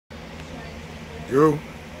Yo,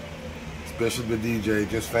 Special the DJ,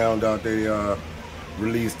 just found out they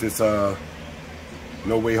released this No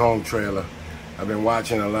Way Home trailer. I've been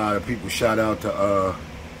watching a lot of people shout out to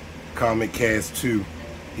Comic Cast 2.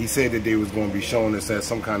 He said that they was going to be showing us at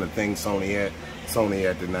some kind of thing Sony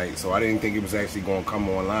had tonight. So I didn't think it was actually going to come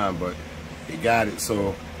online, but they got it.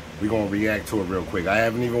 So we're going to react to it real quick. I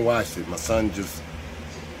haven't even watched it. My son just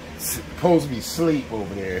supposed to be asleep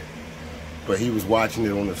over there, but he was watching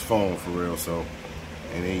it on his phone for real. So,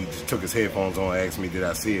 and he just took his headphones on and asked me, did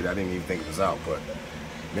I see it? I didn't even think it was out, but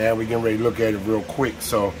now we're getting ready to look at it real quick.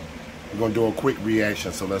 So we're going to do a quick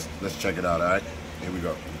reaction. So let's check it out, all right? Here we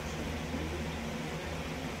go.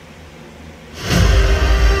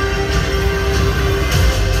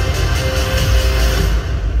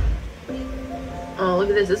 Oh, look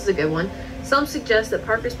at this. This is a good one. Some suggest that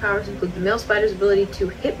Parker's powers include the male spider's ability to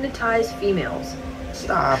hypnotize females.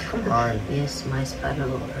 Stop, come on. Yes, my spider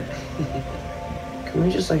lord. Can we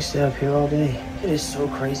just like stay up here all day? It is so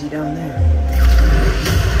crazy down there.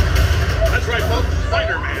 That's right, folks.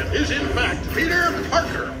 Spider-Man is in fact Peter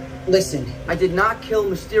Parker. Listen, I did not kill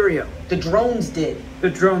Mysterio. The drones did. The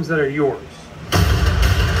drones that are yours.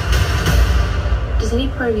 Does any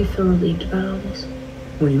part of you feel relieved about all this?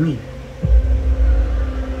 What do you mean?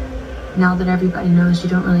 Now that everybody knows you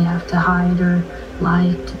don't really have to hide or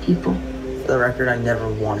lie to people. For the record, I never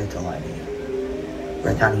wanted to lie to you.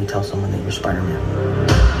 Like, how do you tell someone that you're Spider-Man?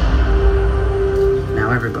 Now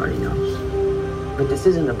everybody knows. But this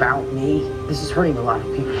isn't about me. This is hurting a lot of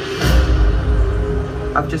people.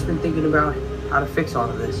 I've just been thinking about how to fix all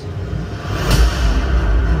of this.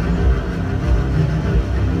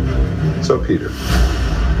 So, Peter,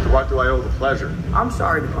 to what do I owe the pleasure? I'm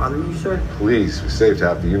sorry to bother you, sir. Please, we saved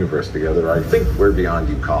half the universe together. I think we're beyond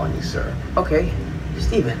you calling me sir. Okay,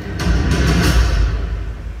 Steven.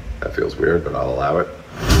 That feels weird, but I'll allow it.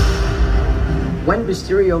 When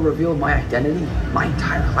Mysterio revealed my identity, my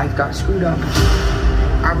entire life got screwed up.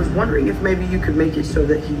 I was wondering if maybe you could make it so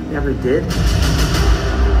that he never did.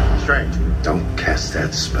 Strange. Don't cast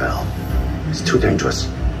that spell. It's too dangerous.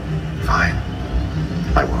 Fine.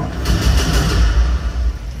 I won't.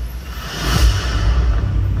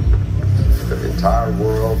 The entire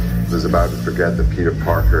world is about to forget that Peter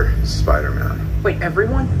Parker is Spider-Man. Wait,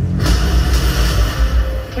 everyone?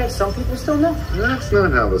 Can't some people still know? That's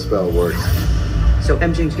not how the spell works. So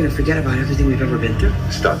MJ's gonna forget about everything we've ever been through?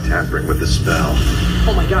 Stop tampering with the spell.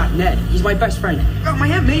 Oh my god, Ned, he's my best friend. Oh, my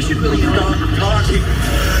Aunt May should really know. Stop talking.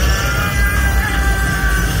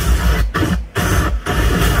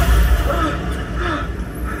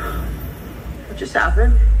 What just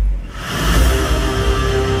happened?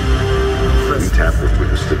 You tampered with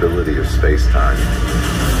the stability of space-time.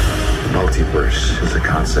 The multiverse is a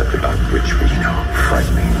concept about which we know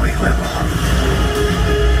frighteningly little.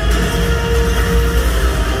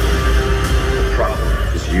 The problem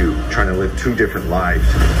is you trying to live two different lives.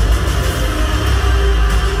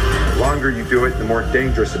 The longer you do it, the more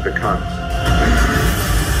dangerous it becomes.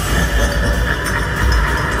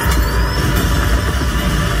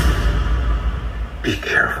 Be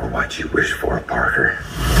careful what you wish for, Parker.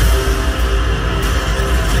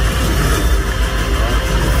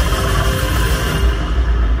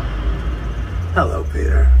 Hello,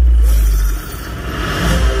 Peter.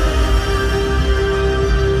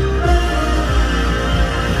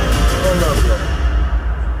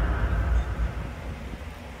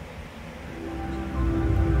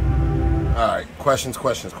 Alright, questions.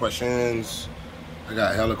 I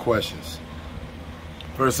got hella questions.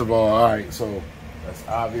 First of alright, so that's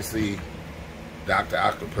obviously Dr.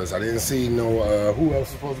 Octopus. I didn't see no, who else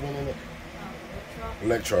is supposed to be in it?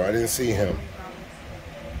 Electro. I didn't see him.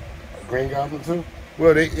 Green Goblin too?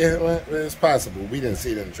 Well, it's possible. We didn't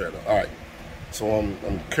see it in the trailer. Alright, so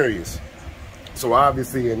I'm curious. So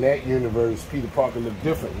obviously in that universe, Peter Parker looked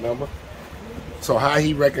different, remember? So how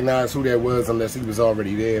he recognized who that was, unless he was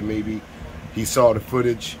already there, maybe he saw the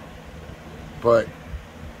footage. But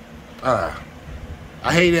I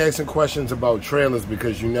hate asking questions about trailers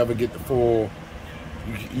because you never get the full,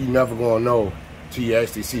 you never gonna know till you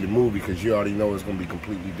actually see the movie, because you already know it's gonna be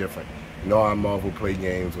completely different. You know how Marvel play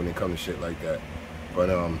games when it comes to shit like that. But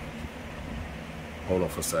hold on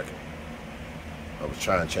for a second. I was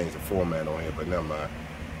trying to change the format on here, but never mind.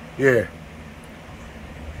 Yeah.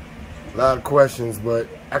 A lot of questions, but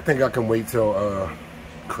I think I can wait till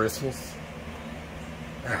Christmas.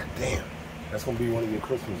 God damn. That's gonna be one of your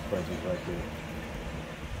Christmas presents right there.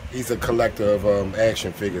 He's a collector of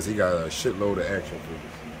action figures. He got a shitload of action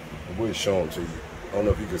figures. We'll show them to you. I don't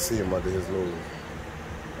know if you can see him under his little,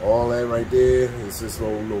 all that right there is his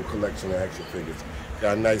little collection of action figures.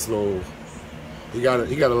 Got a nice little, he got a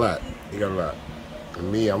lot. He got a lot.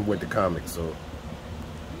 And me, I'm with the comics, so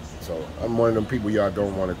I'm one of them people y'all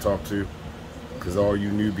don't want to talk to, because all you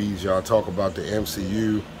newbies, y'all talk about the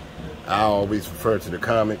MCU. I always refer to the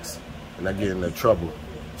comics, and I get into trouble,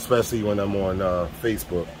 especially when I'm on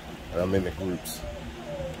Facebook and I'm in the groups.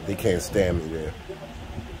 They can't stand me there.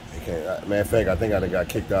 They can't. Matter of fact, I think I done got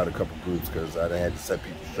kicked out of a couple groups because I done had to set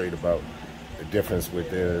people straight about the difference with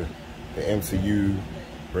the MCU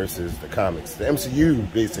versus the comics. The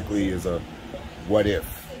MCU basically is a what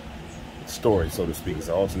if story, so to speak. It's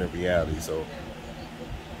an alternate reality. So,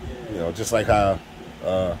 you know, just like how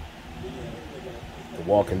the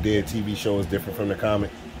Walking Dead TV show is different from the comic.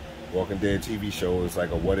 Walking Dead TV show is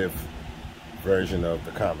like a what if version of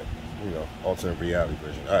the comic, you know, alternate reality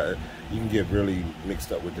version. You can get really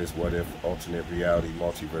mixed up with this what if alternate reality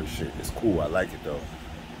multiverse shit. It's cool. I like it though.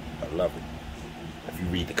 I love it. If you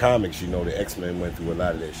read the comics, you know the X-Men went through a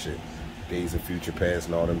lot of that shit. Days of Future Past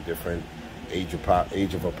and all them different Age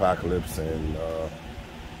of Apocalypse and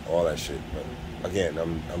all that shit. But again,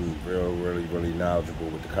 I'm really knowledgeable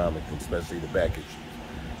with the comic, especially the back issues.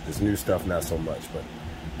 This new stuff, not so much, but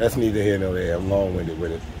that's neither here nor there. I'm long-winded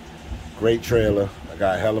with it. Great trailer. I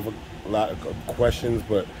got a hell of a lot of questions,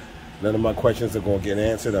 but none of my questions are going to get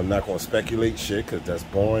answered. I'm not going to speculate shit because that's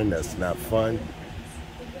boring. That's not fun.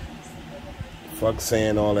 Fuck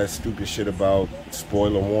saying all that stupid shit about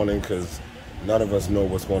spoiler warning, because none of us know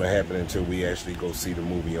what's going to happen until we actually go see the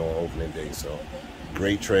movie on opening day. So,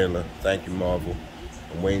 great trailer. Thank you, Marvel.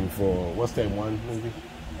 I'm waiting for, what's that one movie?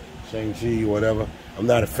 Shang-Chi, whatever. I'm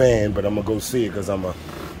not a fan, but I'm going to go see it because I'm a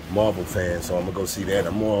Marvel fan, so I'm going to go see that.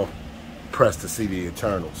 I'm more pressed to see the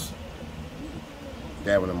Eternals.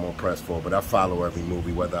 That one I'm more pressed for, but I follow every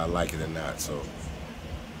movie whether I like it or not, so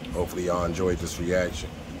hopefully y'all enjoyed this reaction.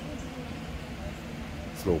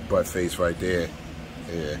 This little butt face right there.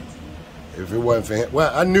 Yeah. If it wasn't for him,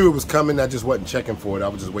 well, I knew it was coming, I just wasn't checking for it. I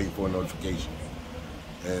was just waiting for a notification.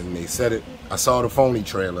 And they said it. I saw the phony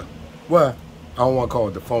trailer. Well, I don't want to call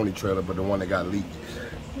it the phony trailer, but the one that got leaked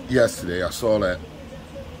yesterday. I saw that.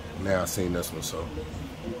 Now I seen this one, so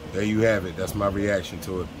there you have it. That's my reaction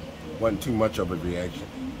to it. Wasn't too much of a reaction,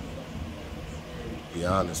 to be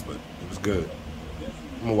honest, but it was good.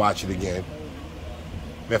 I'm gonna watch it again.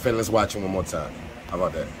 Matter of fact, let's watch it one more time. How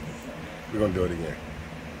about that? We're gonna do it again.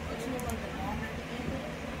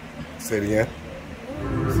 Say it again.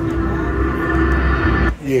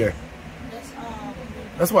 Yeah.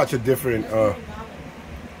 Let's watch a different. Oh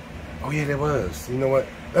yeah, there was. You know what?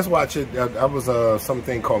 Let's watch it. That was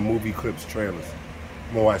something called Movie Clips Trailers.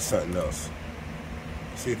 I'm gonna watch something else.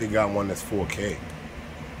 See if they got one that's 4K.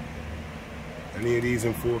 Any of these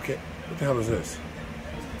in 4K? What the hell is this?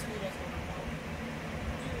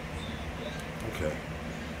 Okay.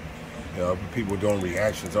 Yeah, people doing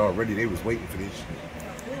reactions already. They was waiting for this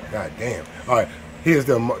shit. God damn. All right. Here's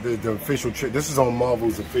the official trick. This is on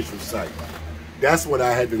Marvel's official site. That's what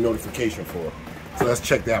I had the notification for. So let's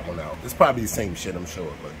check that one out. It's probably the same shit, I'm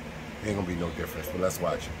sure, but it ain't gonna be no difference. But let's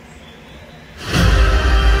watch it.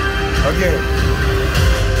 Again.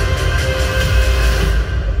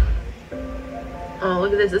 Oh,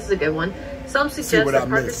 look at this. This is a good one. Some suggest that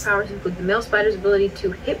Parker's powers include the male spider's ability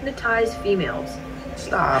to hypnotize females.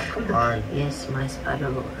 Stop, come on. Yes, my spider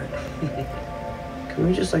lord. Can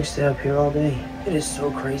we just like stay up here all day? It is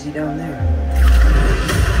so crazy down there.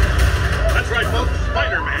 That's right, folks.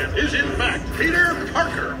 Spider-Man is in fact Peter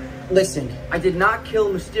Parker. Listen, I did not kill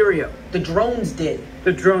Mysterio. The drones did.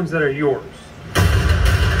 The drones that are yours.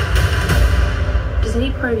 Does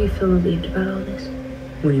any part of you feel relieved about all this?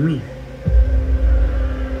 What do you mean?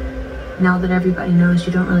 Now that everybody knows,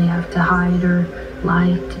 you don't really have to hide or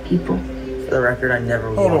lie to people. For the record, I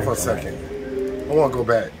never Hold on for a second. I want to go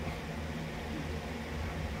back.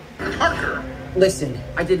 Parker. Listen,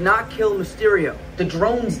 I did not kill Mysterio. The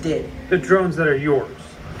drones did. The drones that are yours.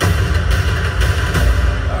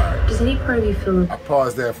 Does any part of you feel... I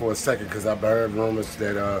paused there for a second because I've heard rumors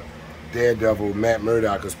that Daredevil, Matt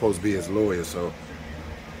Murdock, is supposed to be his lawyer, so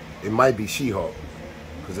it might be She-Hulk.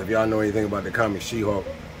 Because if y'all know anything about the comic She-Hulk,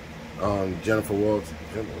 Jennifer Walters,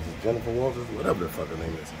 whatever the fuck her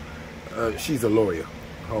name is, she's a lawyer.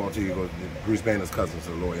 Hold on till you go. Bruce Banner's cousin's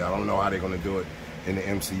a lawyer. I don't know how they're gonna do it in the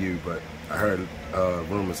MCU, but I heard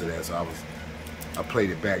rumors of that, so I played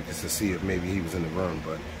it back just to see if maybe he was in the room.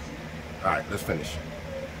 But all right, let's finish.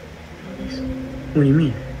 What do you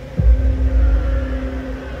mean?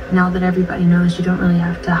 Now that everybody knows, you don't really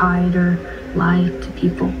have to hide or lie to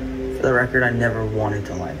people. For the record, I never wanted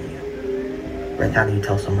to lie to you. Right? How do you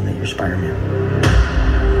tell someone that you're Spider-Man?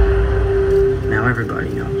 Now everybody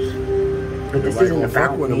knows. But this isn't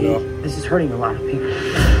about me. This is hurting a lot of people.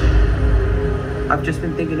 I've just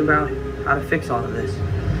been thinking about how to fix all of this.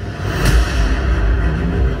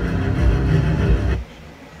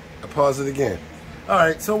 I pause it again.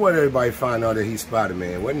 Alright, so what did everybody find out that he's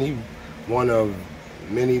Spider-Man? Wasn't he one of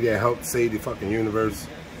many that helped save the fucking universe?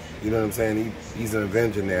 You know what I'm saying? He's an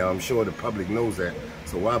Avenger now. I'm sure the public knows that.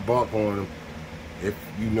 So why bark on him if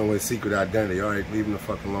you know his secret identity? Alright, leave him the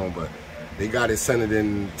fuck alone. But they got it centered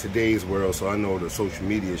in today's world, so I know the social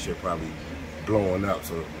media shit probably blowing up.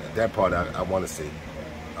 So that part I want to see.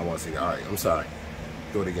 I want to see. Alright, I'm sorry.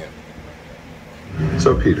 Do it again.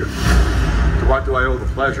 So, Peter, to what do I owe the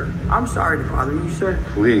pleasure? I'm sorry to bother you, sir.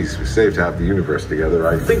 Please, we saved half the universe together.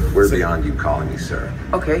 I think we're beyond you calling me sir.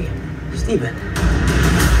 Okay, Steven.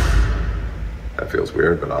 That feels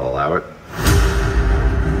weird, but I'll allow it.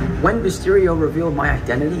 When Mysterio revealed my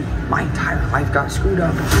identity, my entire life got screwed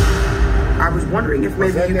up. I was wondering if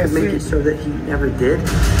maybe you could make it so that he never did.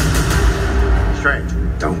 Strange.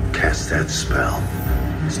 Don't cast that spell.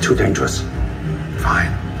 It's too dangerous.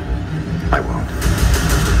 Fine. I won't.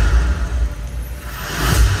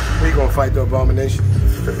 Are you gonna fight the Abomination?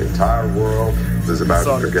 The entire world is about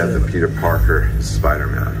to forget that Peter Parker is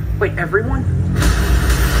Spider-Man. Wait, everyone?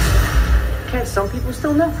 Can't some people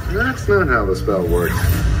still know? That's not how the spell works.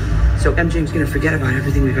 So MJ's gonna forget about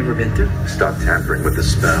everything we've ever been through? Stop tampering with the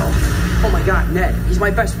spell. Oh my god, Ned, he's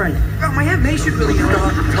my best friend. Oh, my Aunt May should really know.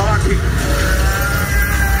 Stop talking.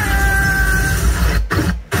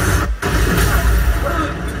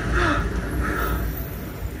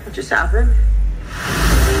 What just happened?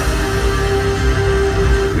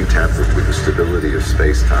 We tampered with the stability of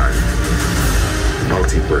space-time. The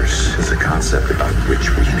multiverse is a concept about which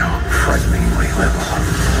we know frighteningly little.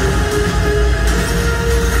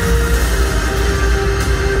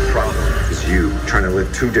 The problem is you trying to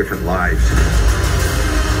live two different lives.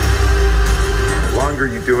 The longer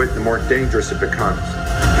you do it, the more dangerous it becomes.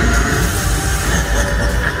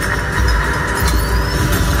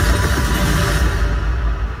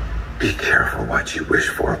 Be careful what you wish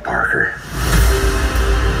for, Parker.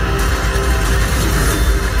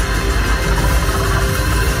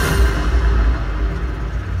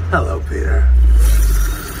 Hello, Peter.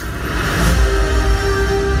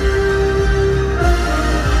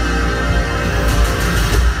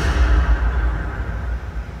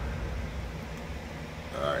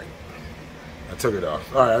 Alright. I took it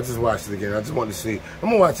off. Alright, I just watched it again. I just wanted to see. I'm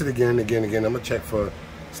gonna watch it again. I'm gonna check for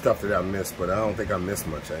stuff that I missed, but I don't think I missed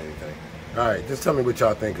much of anything. Alright, just tell me what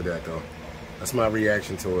y'all think of that though. That's my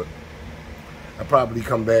reaction to it. I'll probably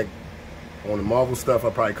come back on the Marvel stuff.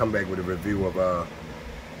 I'll probably come back with a review of the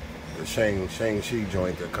Shang-Chi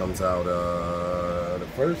joint that comes out the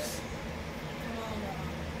 1st?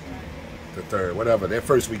 The 3rd, whatever, that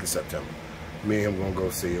first week of September. Me and him gonna go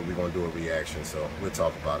see it. We're gonna do a reaction, so we'll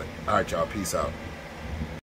talk about it. Alright y'all, peace out.